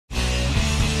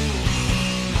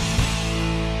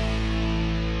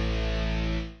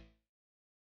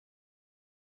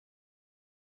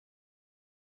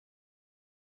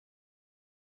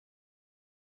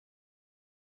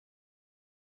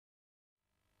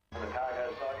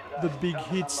The big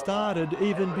hit started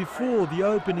even before the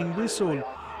opening whistle,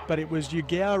 but it was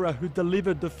Eugowra who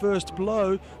delivered the first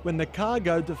blow when the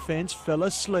Cargo defence fell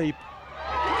asleep.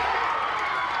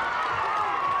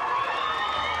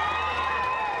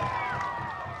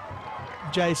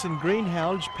 Jason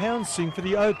Greenhalgh pouncing for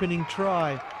the opening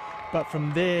try. But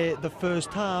from there, the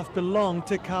first half belonged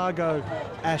to Cargo.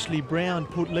 Ashley Brown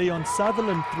put Leon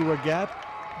Sutherland through a gap.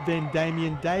 Then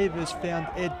Damien Davis found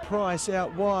Ed Price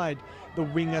out wide, the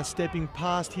winger stepping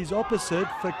past his opposite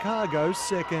for Cargo's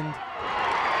second.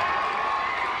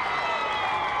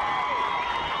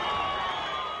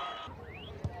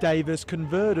 Davis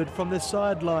converted from the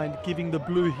sideline, giving the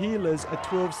Blue Heelers a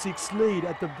 12-6 lead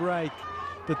at the break.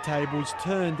 The tables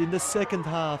turned in the second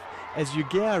half as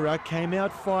Eugowra came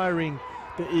out firing.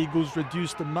 The Eagles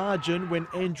reduced the margin when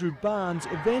Andrew Barnes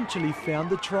eventually found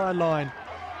the try line.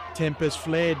 Tempers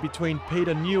flared between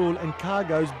Peter Newell and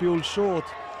Cargo's Bill Short.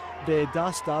 Their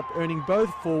dust-up earning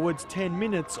both forwards 10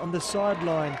 minutes on the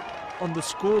sideline. On the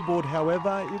scoreboard,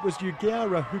 however, it was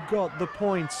Eugowra who got the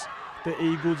points. The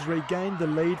Eagles regained the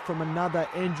lead from another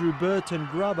Andrew Burton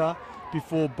grubber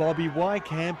before Bobby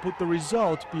Wycamp put the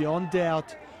result beyond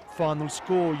doubt. Final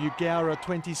score, Eugowra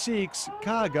 26,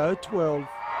 Cargo 12.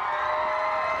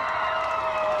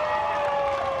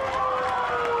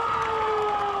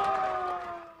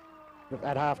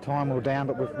 At half time we were down,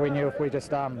 but we knew if we just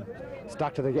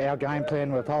stuck to our game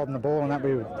plan with holding the ball and that,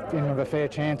 we were in with a fair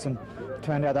chance, and it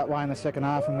turned out that way in the second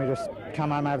half, and we just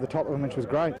come home over the top of them, which was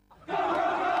great.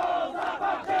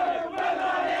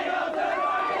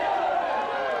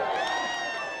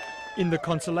 In the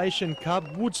Consolation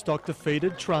Cup, Woodstock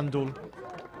defeated Trundle.